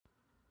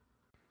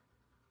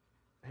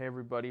Hey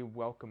everybody,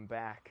 welcome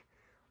back.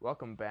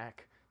 Welcome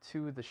back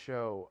to the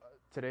show.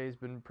 Today's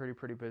been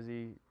pretty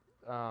busy.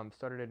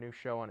 Started a new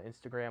show on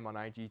Instagram on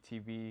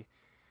IGTV.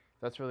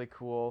 That's really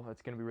cool.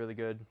 That's gonna be really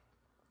good.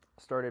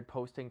 Started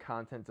posting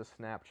content to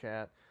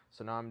Snapchat.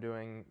 So now I'm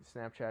doing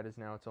Snapchat is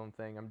now its own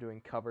thing. I'm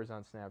doing covers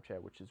on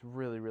Snapchat, which is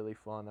really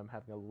fun. I'm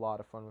having a lot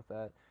of fun with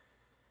that.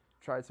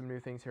 Tried some new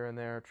things here and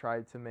there.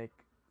 Tried to make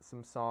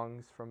some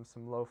songs from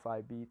some lo-fi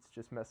beats,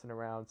 just messing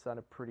around.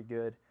 Sounded pretty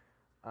good.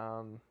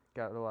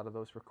 Got a lot of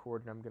those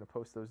recorded. I'm going to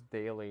post those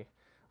daily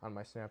on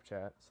my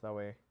Snapchat, so that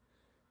way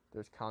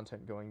there's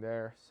content going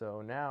there.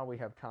 So now we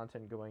have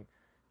content going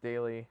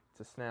daily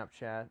to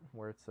Snapchat,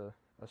 where it's a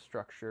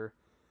structure.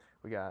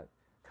 We got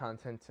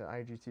content to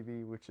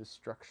IGTV, which is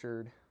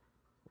structured,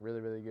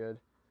 really good.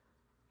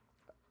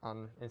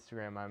 On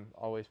Instagram, I'm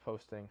always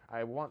posting.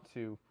 I want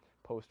to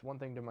post one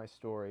thing to my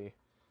story,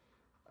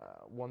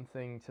 one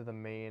thing to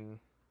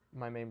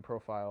my main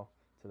profile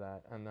to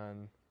that, and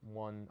then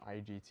one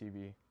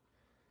IGTV.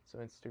 So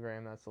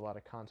Instagram, that's a lot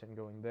of content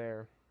going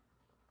there.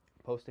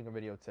 Posting a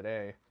video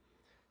today,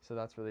 so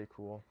that's really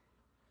cool.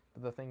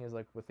 But the thing is,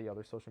 like with the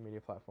other social media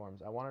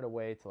platforms, I wanted a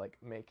way to like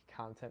make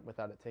content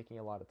without it taking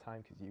a lot of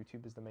time because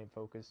YouTube is the main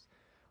focus.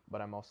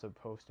 But I'm also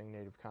posting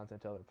native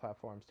content to other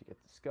platforms to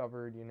get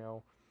discovered.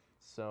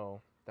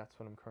 So that's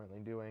what I'm currently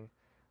doing.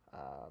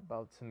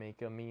 About to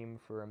make a meme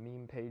for a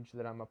meme page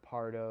that I'm a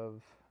part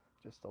of.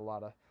 Just a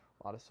lot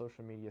of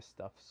social media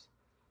stuffs.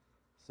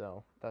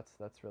 So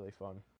that's really fun.